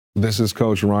This is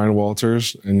Coach Ryan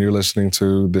Walters, and you're listening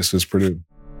to This is Purdue.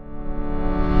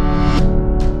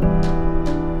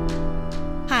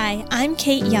 Hi, I'm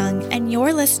Kate Young, and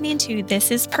you're listening to This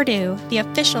is Purdue, the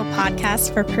official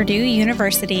podcast for Purdue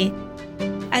University.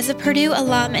 As a Purdue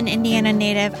alum and Indiana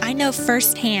native, I know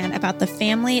firsthand about the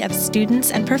family of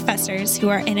students and professors who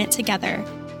are in it together,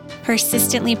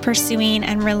 persistently pursuing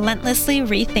and relentlessly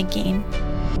rethinking.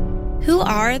 Who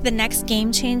are the next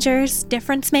game changers,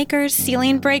 difference makers,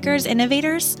 ceiling breakers,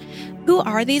 innovators? Who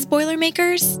are these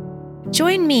Boilermakers?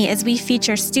 Join me as we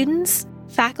feature students,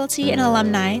 faculty, and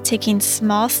alumni taking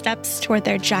small steps toward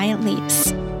their giant leaps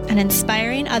and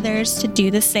inspiring others to do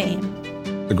the same.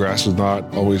 The grass is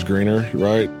not always greener,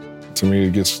 right? To me,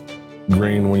 it gets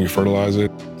green when you fertilize it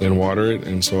and water it.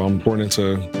 And so I'm pouring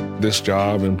into this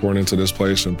job and pouring into this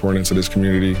place and pouring into this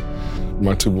community.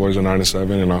 My two boys are 9 and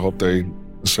 7, and I hope they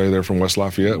say they're from West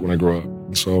Lafayette when I grow up.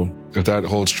 And so if that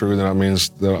holds true, then that means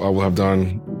that I will have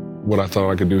done what I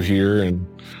thought I could do here, and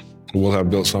we'll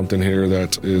have built something here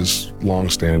that is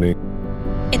long-standing.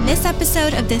 In this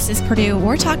episode of This is Purdue,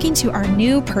 we're talking to our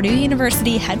new Purdue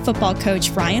University head football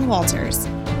coach, Ryan Walters,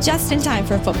 just in time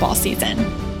for football season.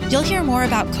 You'll hear more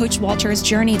about Coach Walters'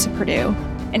 journey to Purdue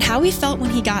and how he felt when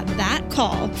he got that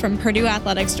call from Purdue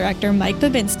Athletics Director Mike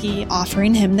Bobinski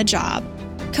offering him the job.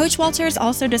 Coach Walters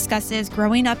also discusses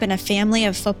growing up in a family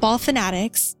of football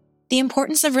fanatics, the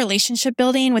importance of relationship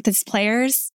building with his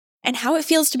players, and how it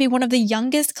feels to be one of the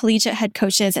youngest collegiate head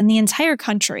coaches in the entire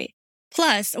country.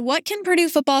 Plus, what can Purdue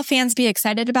football fans be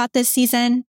excited about this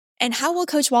season? And how will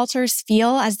Coach Walters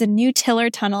feel as the new Tiller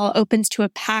Tunnel opens to a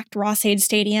packed Ross-Ade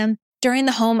Stadium during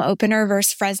the home opener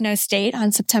versus Fresno State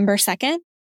on September 2nd?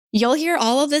 You'll hear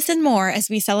all of this and more as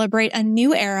we celebrate a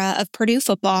new era of Purdue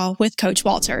football with Coach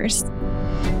Walters.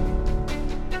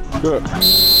 Good.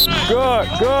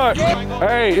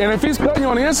 Hey, and if he's cutting you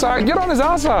on the inside, get on his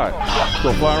outside.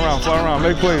 Go fly around,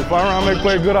 make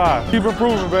play, good eye. Keep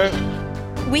improving, babe.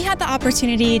 We had the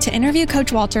opportunity to interview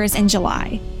Coach Walters in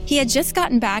July. He had just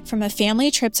gotten back from a family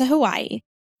trip to Hawaii.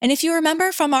 And if you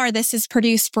remember from our This is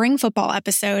Purdue spring football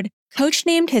episode, Coach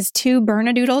named his 2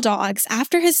 Bernedoodle dogs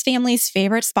after his family's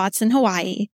favorite spots in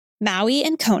Hawaii, Maui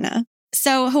and Kona.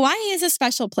 So Hawaii is a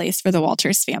special place for the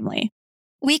Walters family.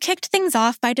 We kicked things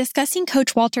off by discussing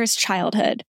Coach Walters'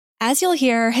 childhood. As you'll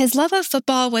hear, his love of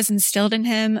football was instilled in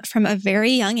him from a very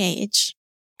young age.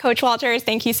 Coach Walters,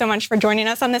 thank you so much for joining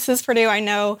us on This is Purdue. I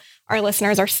know our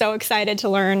listeners are so excited to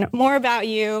learn more about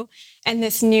you and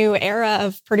this new era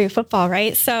of Purdue football,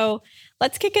 right? So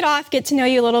let's kick it off, get to know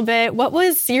you a little bit. What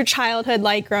was your childhood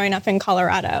like growing up in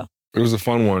Colorado? It was a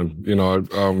fun one.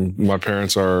 My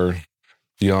parents are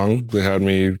young. They had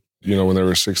me, when they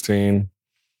were 16.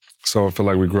 So I feel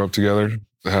like we grew up together.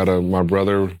 I had my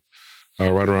brother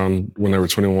right around when they were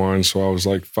 21, so I was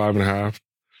like 5 and a half.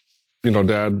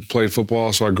 Dad played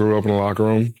football, so I grew up in the locker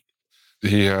room.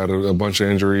 He had a bunch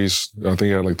of injuries. I think he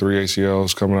had like 3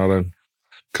 ACLs coming out of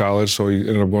college, so he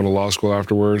ended up going to law school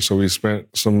afterwards. So we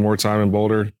spent some more time in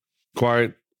Boulder.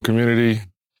 Quiet community,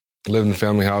 lived in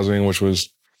family housing, which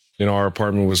was, our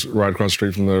apartment was right across the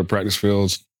street from the practice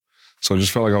fields. So I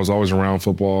just felt like I was always around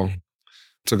football.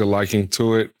 Took a liking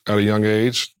to it at a young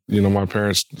age. My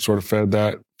parents sort of fed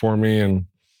that for me, and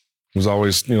was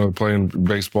always, playing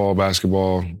baseball,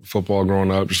 basketball, football growing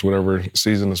up, just whatever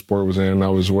season the sport was in.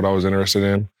 That was what I was interested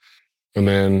in. And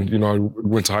then, I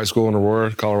went to high school in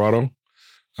Aurora, Colorado,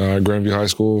 Grandview High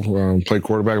School. Played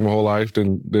quarterback my whole life.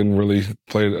 Didn't really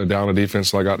play a down of defense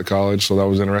till I got to college, so that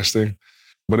was interesting.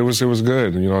 But it was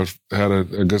good. I had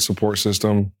a good support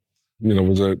system.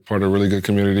 Was a part of really good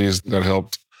communities that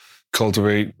helped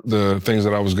cultivate the things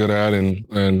that I was good at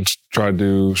and tried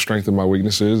to strengthen my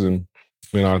weaknesses. And,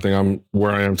 I think I'm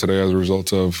where I am today as a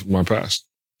result of my past.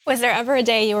 Was there ever a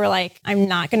day you were like, I'm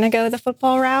not going to go the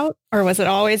football route? Or was it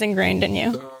always ingrained in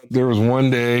you? There was one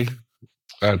day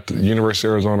at the University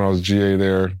of Arizona, I was GA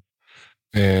there,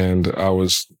 and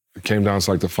came down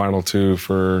to like the final 2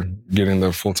 for getting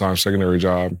the full-time secondary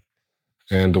job.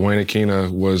 And Dwayne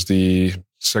Akina was the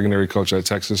secondary coach at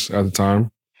Texas at the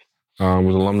time.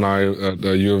 Was alumni at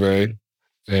the U of A,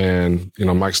 and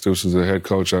Mike Stoops was the head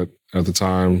coach at the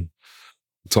time.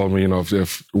 Told me,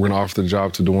 if we're gonna offer the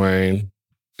job to Dwayne,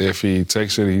 if he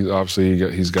takes it,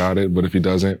 he's got it. But if he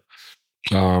doesn't,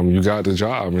 you got the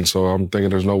job. And so I'm thinking,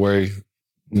 there's no way,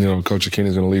 Coach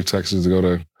Akina's gonna leave Texas to go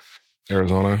to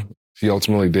Arizona. He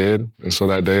ultimately did, and so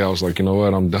that day I was like, you know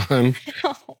what, I'm done.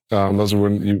 Those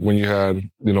were when you had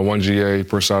one GA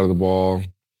per side of the ball.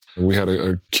 We had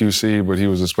a QC, but he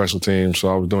was a special team, so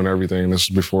I was doing everything. This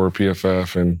was before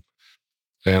PFF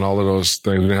and all of those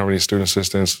things. We didn't have any student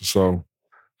assistants, so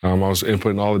I was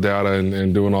inputting all the data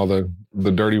and doing all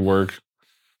the dirty work.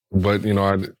 But,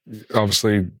 I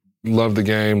obviously loved the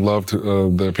game, loved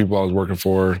the people I was working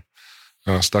for,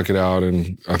 stuck it out.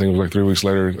 And I think it was like 3 weeks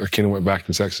later, I kind of went back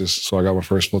to Texas. So I got my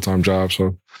first full-time job.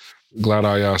 So glad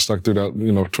I stuck through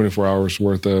that, 24 hours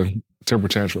worth of temper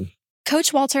tantrum.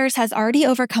 Coach Walters has already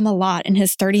overcome a lot in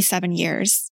his 37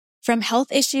 years. From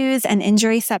health issues and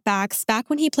injury setbacks back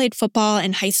when he played football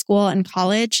in high school and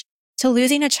college, to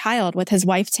losing a child with his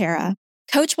wife, Tara.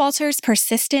 Coach Walters'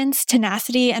 persistence,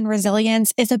 tenacity, and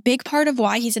resilience is a big part of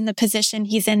why he's in the position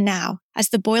he's in now as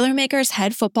the Boilermakers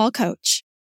head football coach.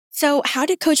 So how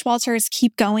did Coach Walters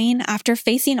keep going after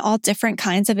facing all different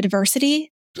kinds of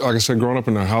adversity? Like I said, growing up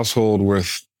in a household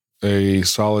with a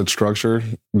solid structure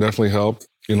definitely helped.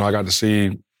 I got to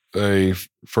see a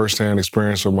firsthand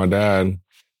experience with my dad,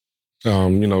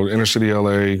 inner city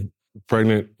LA,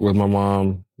 pregnant with my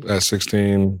mom at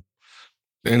 16,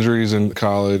 injuries in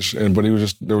college, but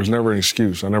there was never an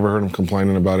excuse. I never heard him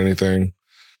complaining about anything.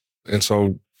 And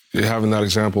so having that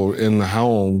example in the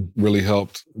home really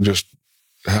helped just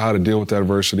how to deal with that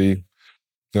adversity,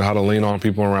 how to lean on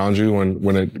people around you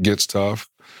when it gets tough.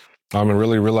 And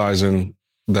really realizing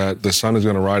that the sun is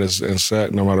going to rise and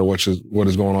set no matter what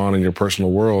is going on in your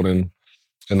personal world. And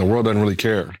the world doesn't really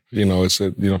care.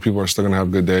 People are still going to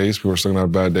have good days. People are still going to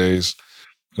have bad days.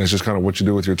 And it's just kind of what you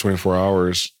do with your 24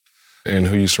 hours and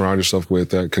who you surround yourself with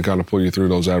that can kind of pull you through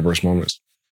those adverse moments.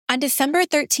 On December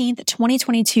 13th,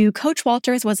 2022, Coach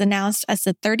Walters was announced as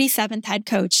the 37th head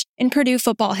coach in Purdue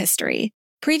football history.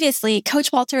 Previously,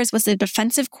 Coach Walters was the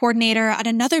defensive coordinator at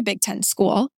another Big Ten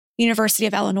school, University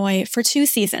of Illinois, for 2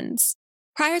 seasons.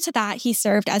 Prior to that, he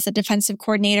served as a defensive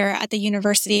coordinator at the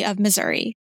University of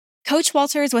Missouri. Coach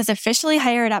Walters was officially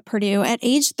hired at Purdue at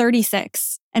age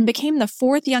 36 and became the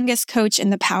 4th youngest coach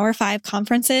in the Power 5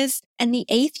 conferences and the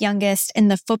 8th youngest in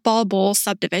the Football Bowl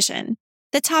subdivision,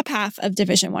 the top half of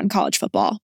Division I college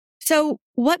football. So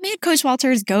what made Coach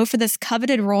Walters go for this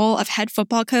coveted role of head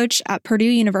football coach at Purdue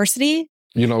University?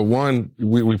 One,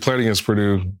 we played against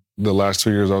Purdue the last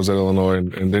 2 years I was at Illinois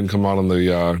and didn't come out on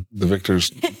the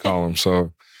victors column.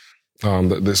 So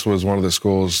this was one of the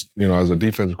schools, as a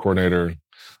defensive coordinator,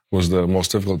 was the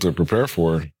most difficult to prepare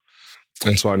for.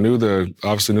 And so I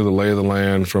obviously knew the lay of the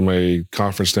land from a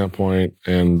conference standpoint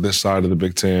and this side of the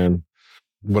Big Ten.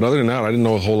 But other than that, I didn't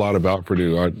know a whole lot about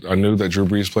Purdue. I knew that Drew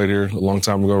Brees played here a long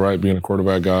time ago, right? Being a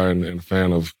quarterback guy and a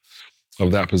fan of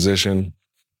that position.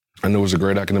 I knew it was a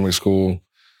great academic school.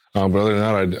 But other than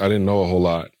that, I didn't know a whole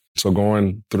lot. So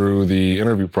going through the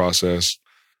interview process,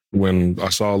 when I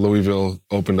saw Louisville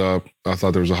opened up, I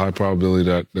thought there was a high probability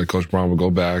that Coach Brown would go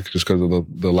back just because of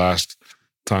the last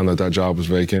time that job was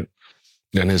vacant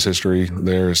and his history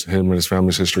there, him and his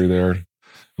family's history there. And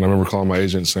I remember calling my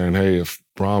agent saying, hey, if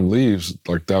Brown leaves,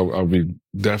 like that, I would be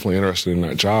definitely interested in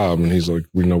that job. And he's like,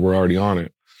 we're already on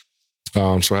it.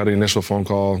 So I had an initial phone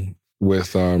call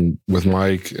with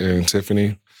Mike and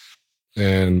Tiffany,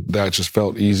 and that just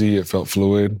felt easy. It felt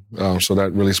fluid. So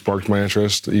that really sparked my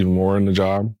interest even more in the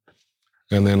job.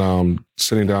 And then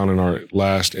sitting down in our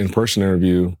last in-person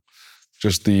interview,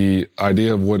 just the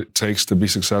idea of what it takes to be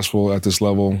successful at this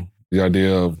level, the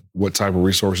idea of what type of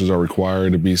resources are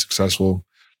required to be successful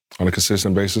on a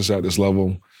consistent basis at this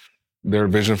level, their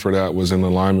vision for that was in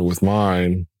alignment with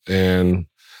mine. And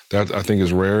that, I think,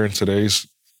 is rare in today's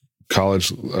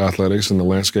college athletics and the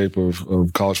landscape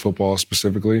of college football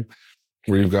specifically,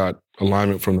 where you've got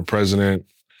alignment from the president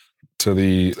to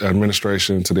the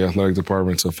administration, to the athletic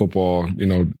department, to football.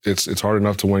 It's hard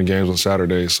enough to win games on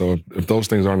Saturdays. So if those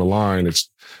things aren't aligned, it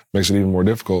makes it even more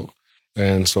difficult.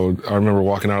 And so I remember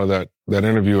walking out of that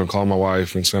interview and calling my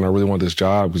wife and saying, I really want this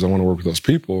job because I want to work with those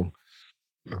people.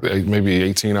 Maybe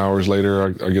 18 hours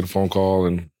later, I get a phone call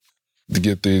and to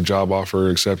get the job offer,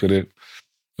 accepted it.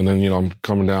 And then, I'm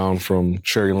coming down from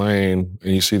Cherry Lane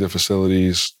and you see the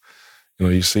facilities,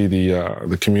 you see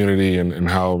the community and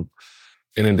how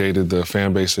inundated the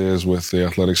fan base is with the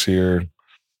athletics here.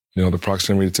 The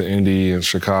proximity to Indy and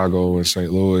Chicago and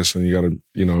St. Louis, and you got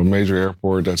a major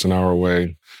airport that's an hour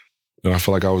away. And I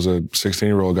feel like I was a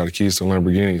 16-year-old, got the keys to a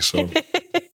Lamborghini. So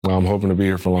I'm hoping to be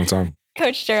here for a long time.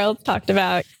 Coach Gerald talked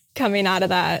about coming out of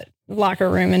that locker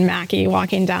room in Mackey,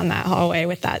 walking down that hallway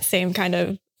with that same kind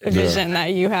of vision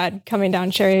that you had coming down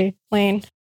Cherry Lane.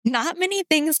 Not many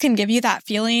things can give you that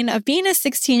feeling of being a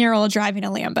 16-year-old driving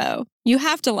a Lambo. You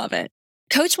have to love it.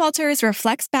 Coach Walters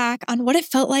reflects back on what it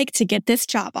felt like to get this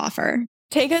job offer.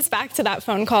 Take us back to that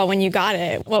phone call when you got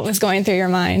it. What was going through your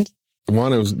mind?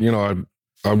 One, it was,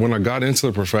 when I got into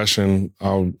the profession,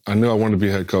 I knew I wanted to be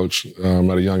a head coach at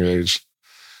a young age.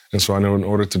 And so I knew in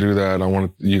order to do that,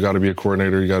 you got to be a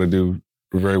coordinator. You got to do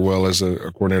very well as a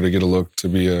coordinator to get a look to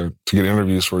get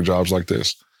interviews for jobs like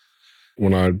this.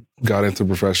 When I got into the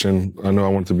profession, I knew I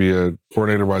wanted to be a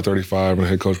coordinator by 35 and a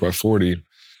head coach by 40.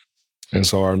 And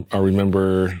so I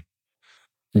remember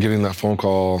getting that phone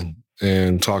call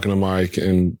and talking to Mike,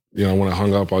 and when I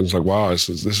hung up, I was like, wow, this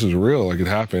is real. Like, it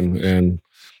happened, and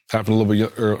happened a little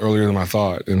bit earlier than I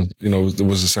thought. And, it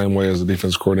was the same way as a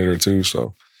defense coordinator too.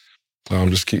 So I'm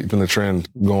just keeping the trend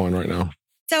going right now.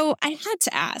 So I had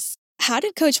to ask, how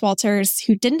did Coach Walters,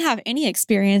 who didn't have any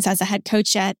experience as a head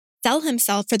coach yet, sell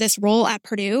himself for this role at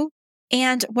Purdue?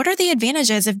 And what are the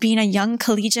advantages of being a young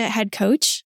collegiate head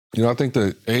coach? I think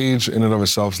the age in and of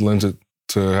itself lends it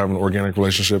to having organic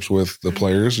relationships with the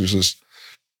players. It's just,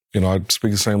 I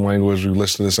speak the same language, we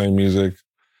listen to the same music.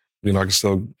 I can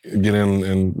still get in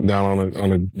and down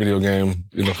on a video game,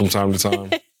 from time to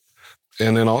time.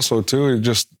 And then also too,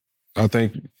 I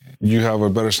think you have a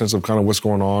better sense of kind of what's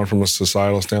going on from a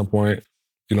societal standpoint.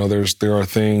 There are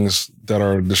things that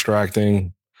are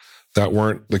distracting that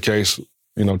weren't the case,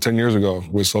 10 years ago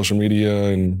with social media,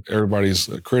 and everybody's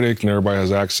a critic and everybody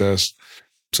has access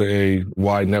to a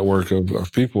wide network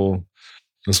of people.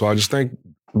 And so I just think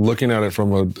looking at it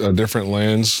from a different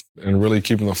lens and really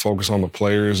keeping the focus on the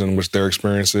players and what their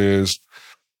experience is,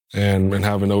 and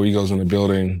having no egos in the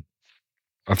building,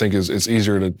 I think it's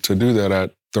easier to do that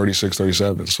at 36,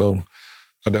 37. So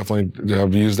I definitely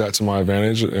have used that to my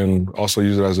advantage, and also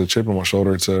use it as a chip on my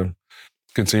shoulder to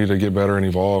continue to get better and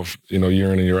evolve,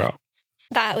 year in and year out.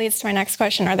 That leads to my next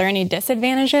question. Are there any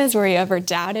disadvantages? Were you ever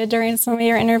doubted during some of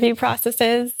your interview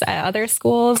processes at other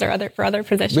schools or for other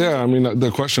positions? Yeah,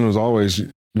 the question was always,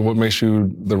 what makes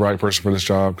you the right person for this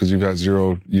job? Because you've had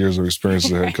 0 years of experience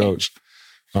as a head coach.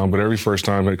 But every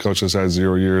first-time head coach has had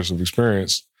 0 years of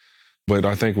experience. But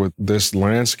I think with this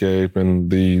landscape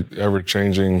and the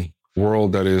ever-changing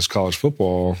world that is college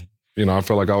football, I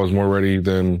feel like I was more ready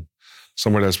than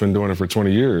somebody that's been doing it for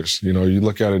 20 years. You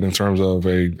look at it in terms of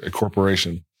a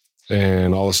corporation,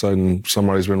 and all of a sudden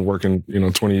somebody's been working,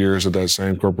 20 years at that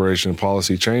same corporation,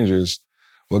 policy changes.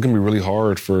 Well, it can be really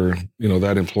hard for,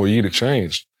 that employee to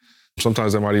change.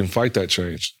 Sometimes they might even fight that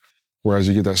change. Whereas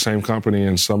you get that same company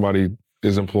and somebody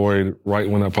is employed right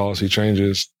when that policy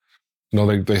changes,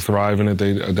 they thrive in it,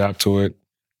 they adapt to it,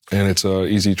 and it's an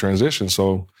easy transition.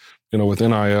 So, with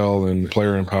NIL and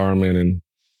player empowerment and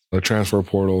the transfer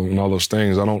portal and all those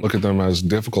things, I don't look at them as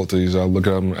difficulties. I look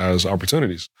at them as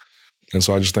opportunities. And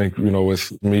so I just think,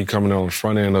 with me coming on the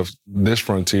front end of this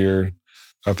frontier,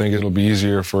 I think it'll be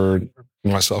easier for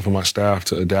myself and my staff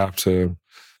to adapt to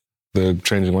the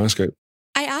changing landscape.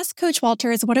 I asked Coach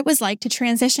Walters what it was like to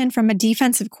transition from a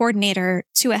defensive coordinator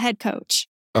to a head coach.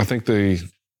 I think the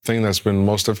thing that's been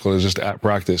most difficult is just at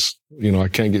practice. I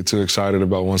can't get too excited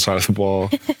about one side of the ball,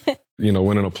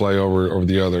 winning a play over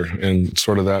the other, and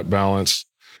sort of that balance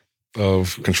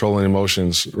of controlling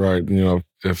emotions, right?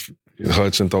 If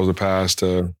Hudson throws a pass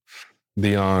to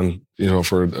Dion,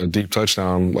 for a deep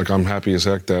touchdown, like, I'm happy as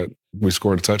heck that we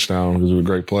scored a touchdown because it was a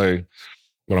great play,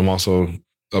 but I'm also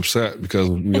upset because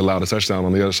we allowed a touchdown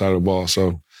on the other side of the ball.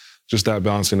 So just that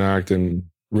balancing act and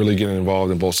really getting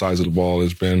involved in both sides of the ball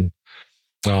has been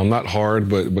not hard,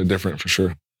 but different for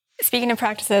sure. Speaking of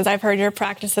practices, I've heard your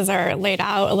practices are laid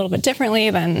out a little bit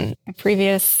differently than a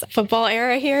previous football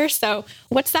era here. So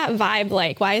what's that vibe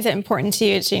like? Why is it important to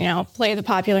you to, play the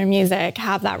popular music,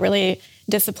 have that really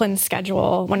disciplined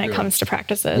schedule when it comes to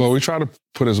practices? Well, we try to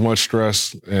put as much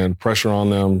stress and pressure on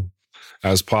them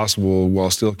as possible while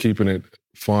still keeping it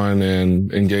fun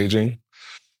and engaging.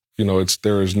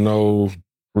 There is no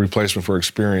replacement for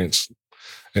experience.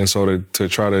 And so to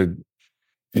try to,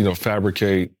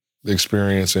 fabricate the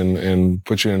experience and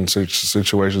put you in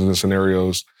situations and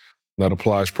scenarios that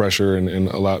applies pressure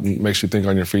and makes you think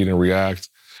on your feet and react.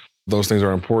 Those things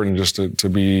are important just to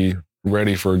be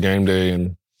ready for a game day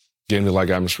and game day-like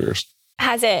atmospheres.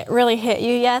 Has it really hit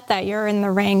you yet that you're in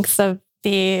the ranks of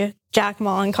the Jack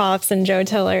Mollenkopfs and Joe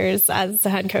Tillers as the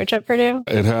head coach at Purdue?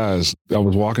 It has. I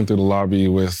was walking through the lobby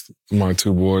with my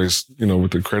two boys,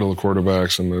 with the cradle of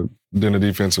quarterbacks and the den of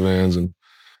defensive ends, and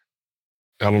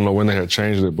I don't know when they had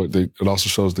changed it, but it also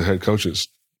shows the head coaches.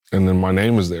 And then my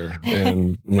name is there.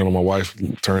 And, my wife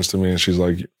turns to me and she's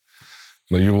like,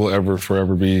 you will ever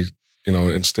forever be,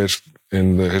 stitched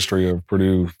in the history of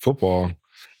Purdue football.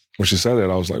 When she said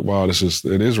that, I was like, wow, it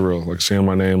is real. Like, seeing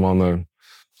my name on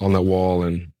that wall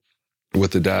and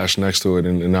with the dash next to it.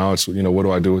 And now it's, what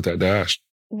do I do with that dash?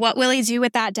 What will he do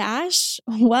with that dash?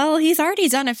 Well, he's already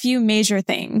done a few major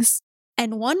things.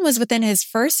 And one was within his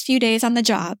first few days on the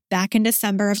job back in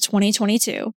December of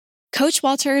 2022. Coach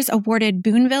Walters awarded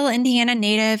Boonville, Indiana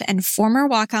native and former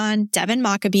walk-on Devin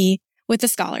Mockabee with a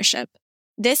scholarship.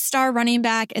 This star running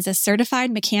back is a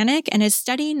certified mechanic and is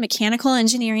studying mechanical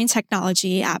engineering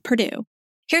technology at Purdue.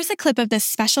 Here's a clip of this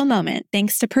special moment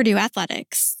thanks to Purdue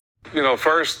Athletics.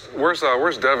 First, where's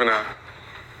Devin at?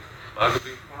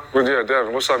 Yeah,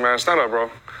 Devin. What's up, man? Stand up, bro.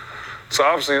 So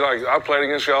obviously, I played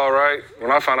against y'all, right?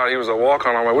 When I found out he was a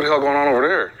walk-on, I'm like, what the hell going on over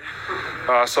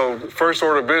there? So first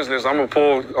order of business, I'm gonna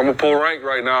pull rank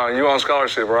right now, and you on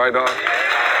scholarship, all right, dog?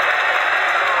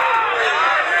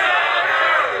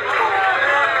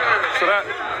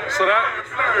 So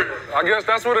that, I guess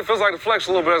that's what it feels like to flex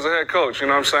a little bit as a head coach, you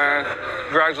know what I'm saying?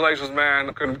 Congratulations,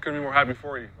 man. Couldn't be more happy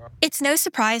for you. It's no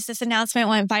surprise this announcement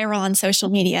went viral on social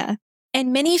media,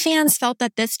 and many fans felt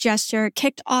that this gesture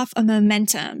kicked off a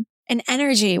momentum and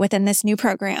energy within this new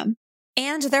program.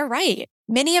 And they're right.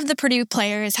 Many of the Purdue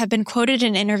players have been quoted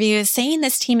in interviews saying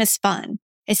this team is fun.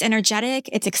 It's energetic,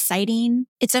 it's exciting,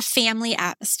 it's a family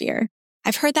atmosphere.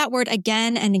 I've heard that word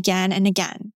again and again and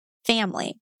again.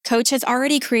 Family. Coach has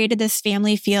already created this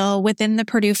family feel within the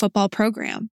Purdue football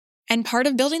program. And part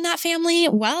of building that family,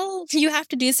 well, you have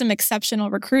to do some exceptional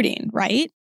recruiting,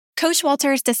 right? Coach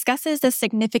Walters discusses the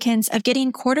significance of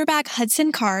getting quarterback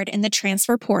Hudson Card in the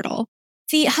transfer portal.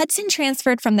 See, Hudson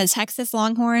transferred from the Texas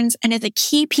Longhorns and is a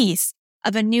key piece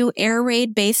of a new air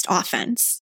raid-based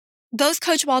offense. Both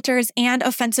Coach Walters and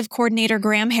offensive coordinator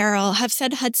Graham Harrell have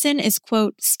said Hudson is,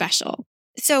 quote, special.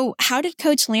 So how did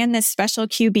Coach land this special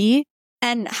QB?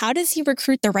 And how does he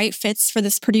recruit the right fits for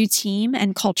this Purdue team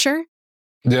and culture?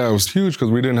 Yeah, it was huge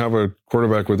because we didn't have a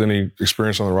quarterback with any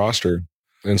experience on the roster.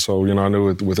 And so, I knew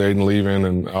with Aiden leaving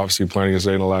and obviously playing against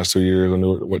Aiden the last 2 years, I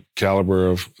knew what caliber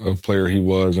of player he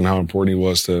was and how important he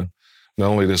was to not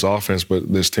only this offense,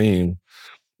 but this team.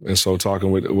 And so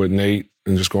talking with Nate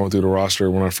and just going through the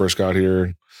roster when I first got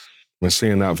here and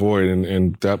seeing that void,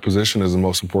 and that position is the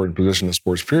most important position in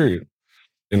sports, period.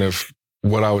 And if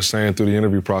what I was saying through the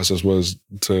interview process was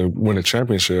to win a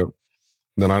championship,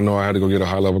 then I know I had to go get a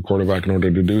high-level quarterback in order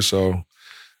to do so.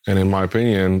 And in my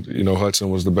opinion,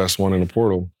 Hudson was the best one in the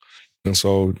portal. And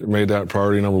so made that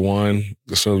priority number one.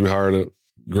 As soon as we hired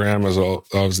Graham as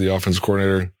the offensive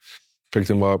coordinator,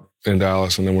 picked him up in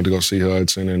Dallas and then went to go see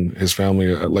Hudson and his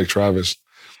family at Lake Travis.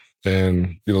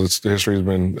 And, the history has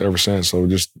been ever since. So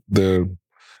just the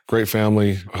great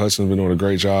family. Hudson's been doing a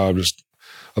great job.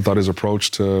 I thought his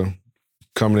approach to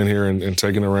coming in here and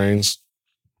taking the reins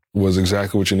was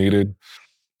exactly what you needed.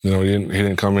 He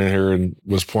didn't come in here and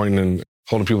was pointing and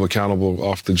holding people accountable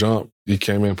off the jump. He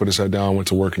came in, put his head down, went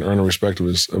to work and earned the respect of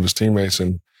his teammates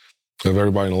and of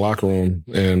everybody in the locker room.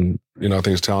 And, I think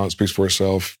his talent speaks for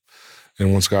itself.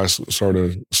 And once guys sort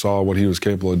of saw what he was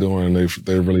capable of doing,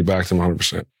 they really backed him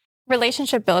 100%.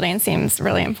 Relationship building seems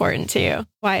really important to you.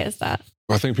 Why is that?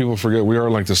 I think people forget we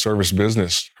are like the service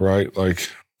business, right? Like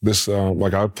this,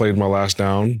 I played my last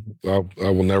down. I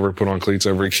will never put on cleats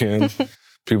ever again.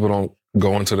 People don't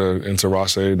go into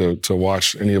Ross-Ade to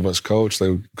watch any of us coach.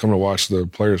 They come to watch the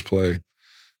players play.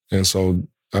 And so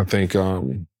I think,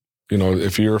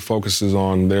 if your focus is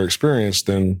on their experience,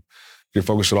 then your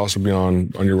focus should also be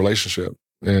on your relationship.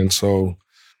 And so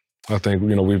I think,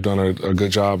 we've done a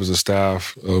good job as a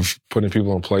staff of putting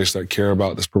people in place that care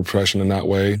about this profession in that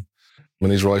way. When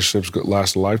these relationships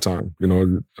last a lifetime,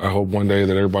 I hope one day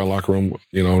that everybody in the locker room,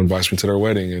 invites me to their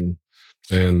wedding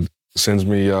and sends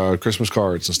me Christmas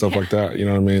cards and stuff like that. You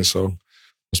know what I mean? So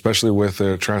especially with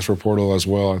the transfer portal as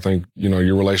well, I think,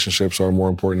 your relationships are more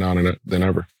important now than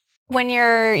ever. When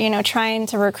you're, trying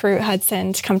to recruit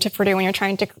Hudson to come to Purdue, when you're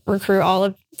trying to recruit all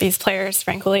of these players,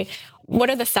 frankly, what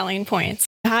are the selling points?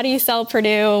 How do you sell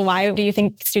Purdue? Why do you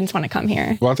think students want to come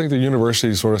here? Well, I think the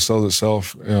university sort of sells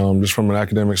itself just from an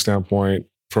academic standpoint,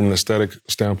 from an aesthetic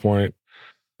standpoint.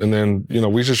 And then,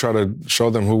 we just try to show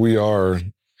them who we are.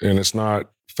 And it's not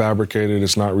fabricated.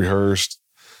 It's not rehearsed.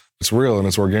 It's real and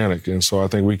it's organic. And so I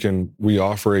think we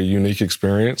offer a unique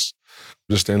experience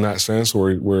just in that sense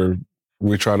where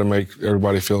we try to make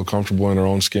everybody feel comfortable in their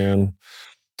own skin.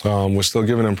 We're still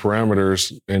giving them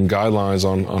parameters and guidelines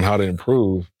on how to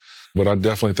improve. But I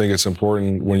definitely think it's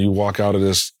important when you walk out of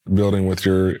this building with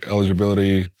your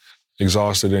eligibility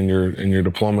exhausted and your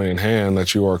diploma in hand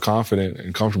that you are confident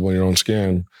and comfortable in your own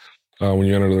skin when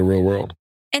you enter the real world.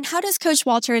 And how does Coach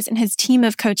Walters and his team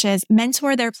of coaches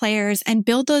mentor their players and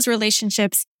build those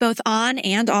relationships both on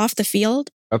and off the field?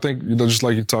 I think, just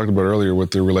like you talked about earlier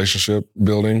with the relationship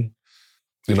building,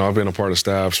 I've been a part of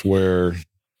staffs where,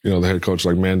 the head coach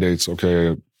mandates,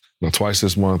 okay, twice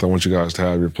this month, I want you guys to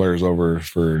have your players over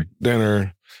for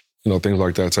dinner, things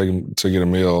like that, take them to get a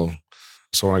meal.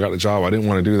 So when I got the job, I didn't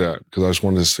want to do that because I just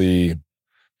wanted to see,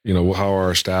 how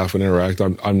our staff would interact.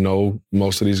 I know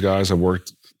most of these guys. I've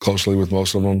worked closely with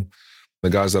most of them. The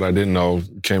guys that I didn't know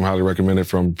came highly recommended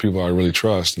from people I really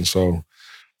trust. And so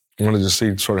I wanted to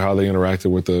see sort of how they interacted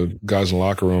with the guys in the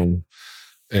locker room.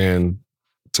 And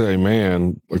to a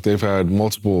man, like they've had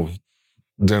multiple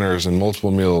dinners and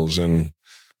multiple meals and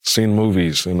seen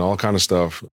movies and all kind of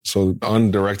stuff. So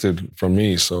undirected from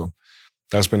me. So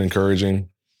that's been encouraging.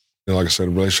 And like I said,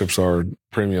 relationships are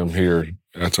premium here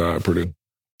at Purdue.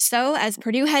 So as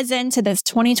Purdue heads into this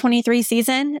 2023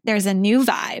 season, there's a new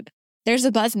vibe. There's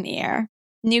a buzz in the air.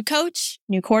 New coach,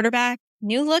 new quarterback,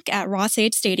 new look at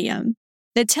Ross-Ade Stadium.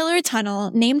 The Tiller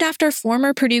Tunnel, named after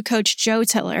former Purdue coach Joe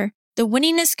Tiller, the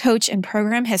winningest coach in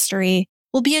program history,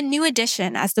 will be a new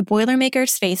addition as the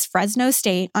Boilermakers face Fresno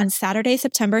State on Saturday,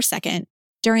 September 2nd,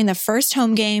 during the first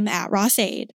home game at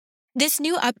Ross-Ade. This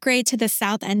new upgrade to the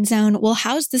south end zone will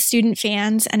house the student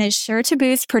fans and is sure to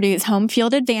boost Purdue's home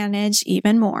field advantage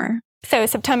even more. So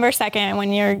September 2nd,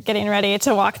 when you're getting ready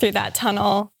to walk through that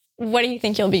tunnel, what do you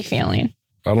think you'll be feeling?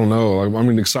 I don't know. I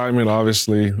mean, excitement,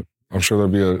 obviously. I'm sure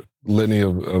there'll be a litany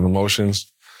of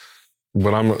emotions.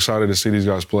 But I'm excited to see these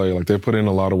guys play. Like, they put in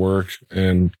a lot of work,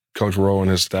 and Coach Rowe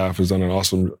and his staff has done an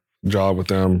awesome job with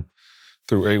them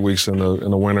through 8 weeks in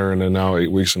the winter and then now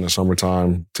 8 weeks in the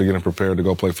summertime to get them prepared to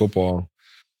go play football.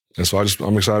 And so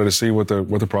I'm excited to see what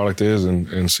the product is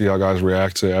and see how guys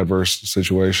react to adverse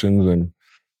situations and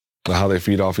how they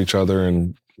feed off each other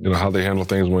and, how they handle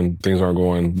things when things aren't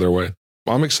going their way.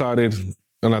 I'm excited,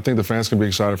 and I think the fans can be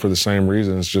excited for the same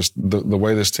reasons, just the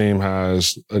way this team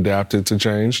has adapted to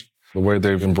change, the way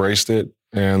they've embraced it,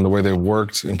 and the way they've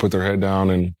worked and put their head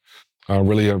down and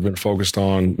really have been focused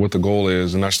on what the goal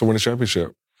is, and that's to win a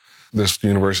championship. This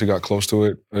university got close to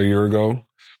it a year ago,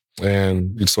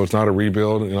 and so it's not a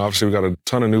rebuild. And obviously, we got a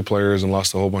ton of new players and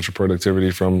lost a whole bunch of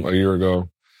productivity from a year ago.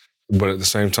 But at the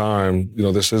same time,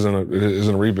 this isn't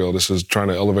a rebuild. This is trying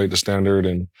to elevate the standard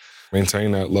and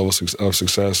maintain that level of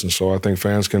success. And so I think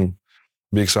fans can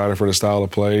be excited for the style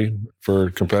of play, for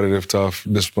competitive, tough,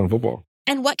 disciplined football.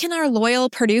 And what can our loyal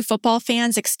Purdue football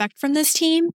fans expect from this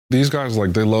team? These guys,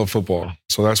 they love football.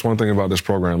 So that's one thing about this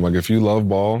program. If you love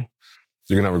ball,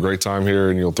 you're going to have a great time here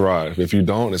and you'll thrive. If you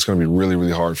don't, it's going to be really,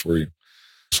 really hard for you.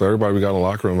 So everybody we got in the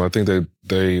locker room, I think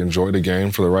they enjoy the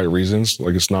game for the right reasons.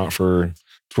 It's not for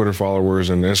Twitter followers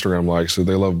and Instagram likes. So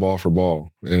they love ball for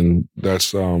ball. And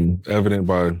that's evident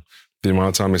by the amount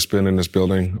of time they spend in this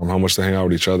building, how much they hang out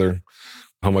with each other,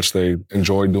 how much they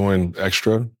enjoy doing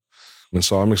extra. And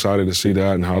so I'm excited to see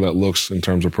that and how that looks in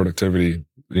terms of productivity,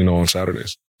 on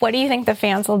Saturdays. What do you think the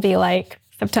fans will be like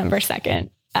September 2nd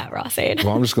at Ross-Ade?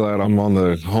 Well, I'm just glad I'm on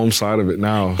the home side of it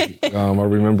now. I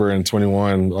remember in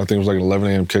 21, I think it was an 11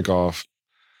 a.m. kickoff,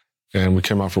 and we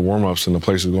came out for warm-ups and the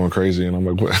place is going crazy. And I'm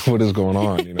like, what is going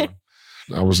on?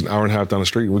 I was an hour and a half down the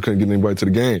street. We couldn't get anybody to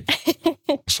the game.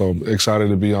 So excited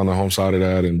to be on the home side of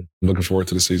that and looking forward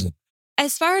to the season.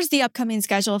 As far as the upcoming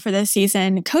schedule for this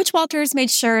season, Coach Walters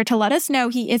made sure to let us know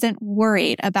he isn't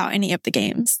worried about any of the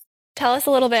games. Tell us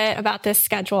a little bit about this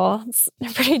schedule. It's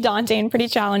pretty daunting, pretty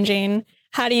challenging.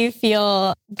 How do you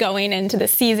feel going into the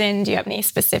season? Do you have any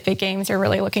specific games you're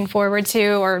really looking forward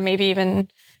to or maybe even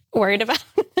worried about?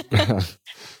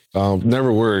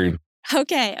 Never worried.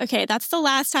 Okay. That's the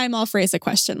last time I'll phrase a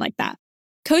question like that.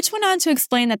 Coach went on to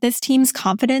explain that this team's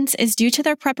confidence is due to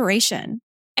their preparation.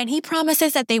 And he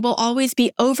promises that they will always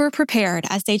be over-prepared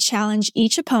as they challenge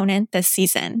each opponent this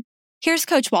season. Here's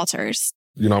Coach Walters.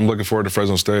 I'm looking forward to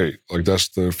Fresno State. That's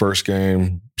the first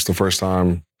game. It's the first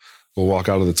time we'll walk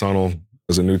out of the tunnel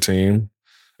as a new team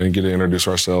and get to introduce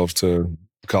ourselves to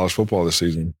college football this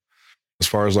season. As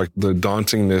far as the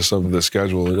dauntingness of the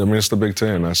schedule, it's the Big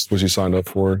Ten. That's what you signed up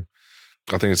for.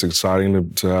 I think it's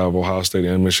exciting to have Ohio State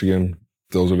and Michigan.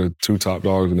 Those are the two top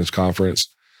dogs in this conference.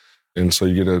 And so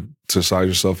you get to size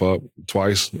yourself up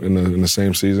twice in the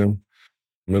same season.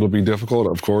 It'll be difficult,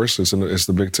 of course. It's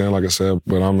the Big Ten, like I said,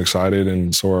 but I'm excited,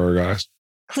 and so are our guys.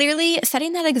 Clearly,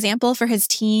 setting that example for his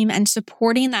team and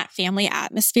supporting that family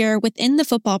atmosphere within the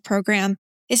football program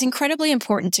is incredibly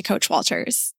important to Coach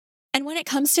Walters. And when it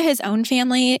comes to his own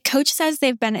family, Coach says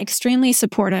they've been extremely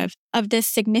supportive of this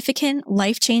significant,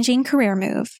 life-changing career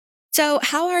move. So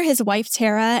how are his wife,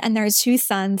 Tara, and their two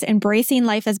sons embracing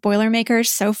life as Boilermakers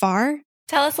so far?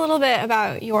 Tell us a little bit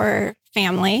about your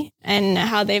family and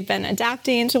how they've been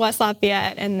adapting to West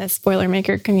Lafayette and this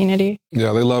Boilermaker community.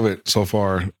 Yeah, they love it so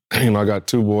far. I got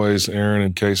two boys, Aaron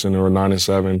and Kaysen, who are 9 and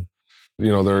 7.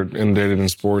 They're inundated in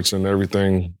sports and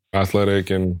everything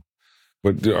athletic,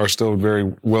 but are still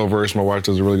very well-versed. My wife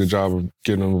does a really good job of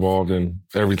getting them involved in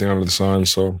everything under the sun.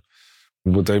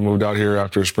 But they moved out here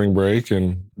after spring break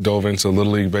and dove into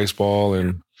Little League baseball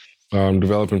and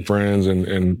developing friends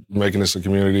and making this a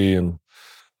community. And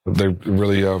they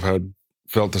really have had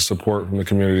felt the support from the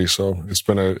community. So it's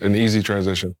been an easy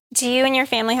transition. Do you and your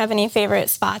family have any favorite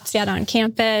spots yet on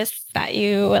campus that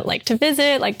you would like to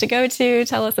visit, like to go to?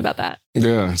 Tell us about that.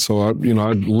 Yeah. So, I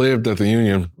lived at the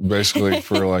Union basically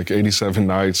for like 87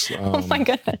 nights. Oh my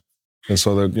goodness. And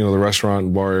so the restaurant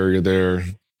and bar area there,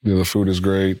 the food is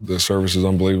great. The service is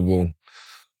unbelievable.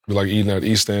 We like eating at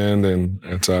East End and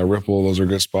at Ripple. Those are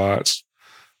good spots.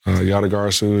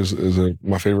 Yadagarasu is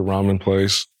my favorite ramen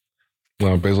place.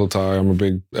 Basil Thai, I'm a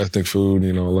big ethnic food,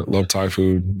 love Thai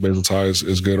food. Basil Thai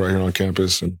is good right here on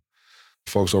campus. And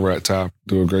folks over at TAP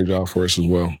do a great job for us as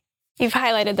well. You've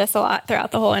highlighted this a lot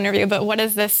throughout the whole interview, but what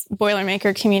does this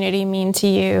Boilermaker community mean to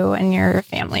you and your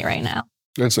family right now?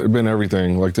 It's been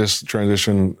everything. Like this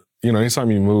transition, anytime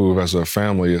you move as a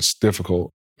family, it's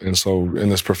difficult. And so in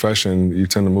this profession, you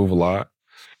tend to move a lot.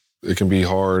 It can be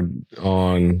hard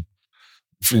on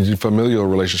familial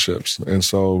relationships. And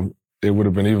so it would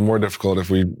have been even more difficult if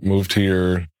we moved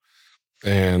here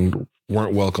and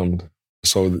weren't welcomed.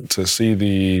 So to see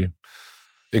the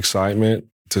excitement,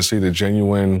 to see the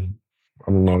genuine,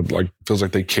 feels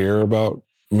like they care about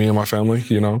me and my family,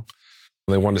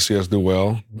 They want to see us do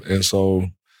well. And so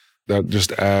that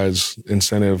just adds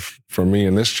incentive for me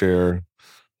in this chair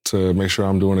to make sure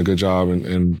I'm doing a good job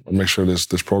and make sure this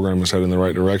program is headed in the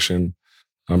right direction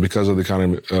because of the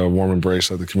kind of warm embrace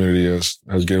that the community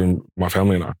has given my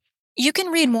family and I. You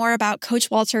can read more about Coach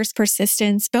Walters'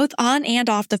 persistence both on and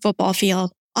off the football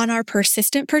field on our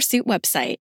Persistent Pursuit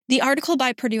website. The article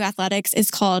by Purdue Athletics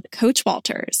is called Coach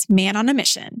Walters, Man on a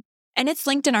Mission, and it's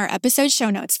linked in our episode show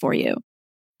notes for you.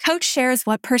 Coach shares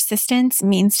what persistence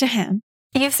means to him.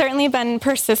 You've certainly been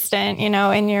persistent,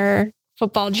 in your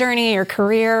football journey, your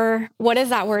career. What does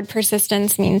that word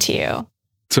persistence mean to you?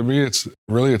 To me, it's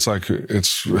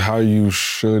how you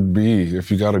should be. If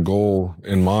you got a goal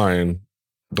in mind,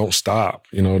 don't stop.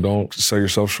 Don't sell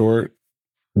yourself short.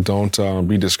 Don't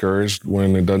be discouraged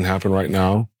when it doesn't happen right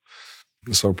now.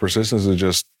 So persistence is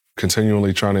just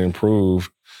continually trying to improve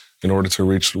in order to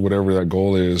reach whatever that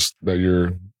goal is that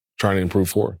you're trying to improve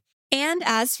for. And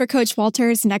as for Coach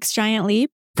Walters' next giant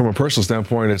leap? From a personal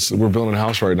standpoint, we're building a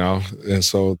house right now. And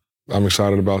so I'm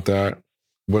excited about that.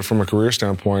 But from a career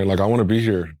standpoint, I want to be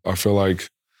here. I feel like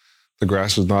the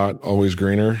grass is not always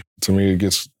greener. To me, it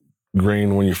gets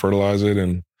green when you fertilize it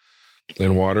and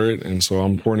water it. And so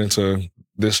I'm pouring into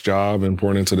this job and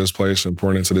pouring into this place and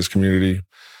pouring into this community.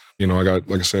 I got,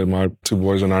 like I said, my two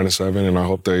boys are 9 and 7, and I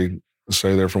hope they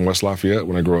say they're from West Lafayette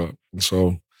when I grow up. And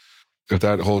so if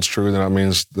that holds true, then that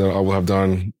means that I will have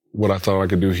done what I thought I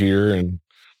could do here, and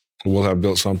we'll have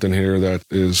built something here that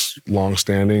is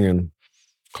long-standing, and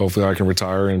hopefully I can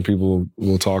retire and people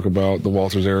will talk about the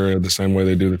Walters area the same way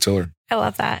they do the Tiller. I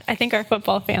love that. I think our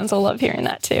football fans will love hearing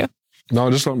that too. No,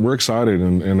 we're excited,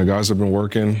 and the guys have been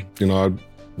working. I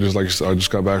just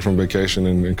got back from vacation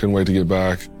and couldn't wait to get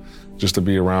back just to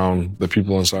be around the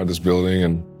people inside this building,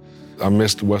 and I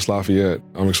missed West Lafayette.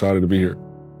 I'm excited to be here.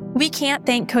 We can't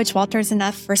thank Coach Walters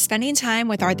enough for spending time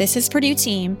with our This Is Purdue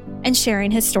team and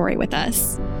sharing his story with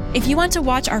us. If you want to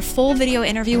watch our full video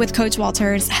interview with Coach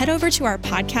Walters, head over to our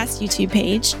podcast YouTube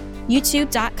page,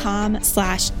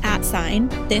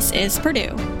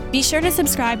 youtube.com/@ThisIsPurdue. Be sure to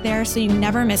subscribe there so you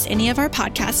never miss any of our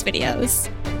podcast videos.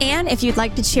 And if you'd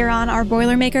like to cheer on our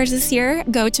Boilermakers this year,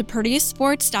 go to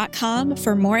PurdueSports.com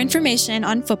for more information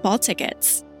on football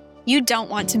tickets. You don't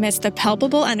want to miss the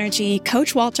palpable energy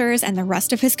Coach Walters and the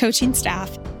rest of his coaching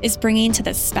staff is bringing to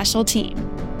this special team.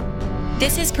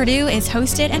 This Is Purdue is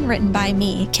hosted and written by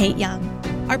me, Kate Young.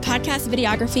 Our podcast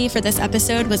videography for this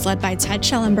episode was led by Ted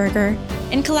Schellenberger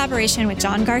in collaboration with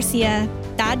John Garcia,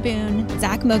 Thad Boone,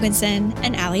 Zach Mogensen,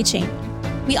 and Allie Chain.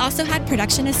 We also had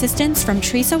production assistance from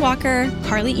Teresa Walker,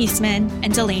 Carly Eastman,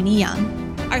 and Delaney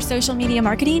Young. Our social media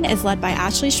marketing is led by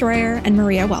Ashley Schroyer and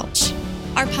Maria Welch.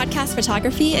 Our podcast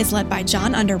photography is led by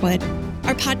John Underwood.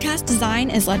 Our podcast design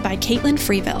is led by Caitlin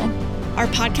Freeville. Our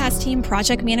podcast team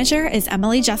project manager is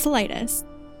Emily Jesselaitis.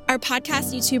 Our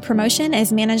podcast YouTube promotion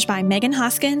is managed by Megan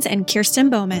Hoskins and Kirsten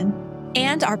Bowman.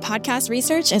 And our podcast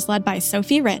research is led by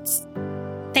Sophie Ritz.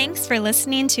 Thanks for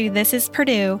listening to This Is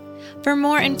Purdue. For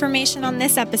more information on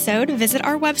this episode, visit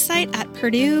our website at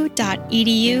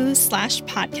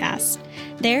purdue.edu/podcast.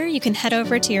 There, you can head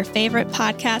over to your favorite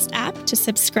podcast app to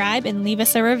subscribe and leave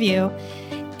us a review.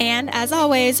 And as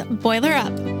always, boiler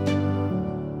up.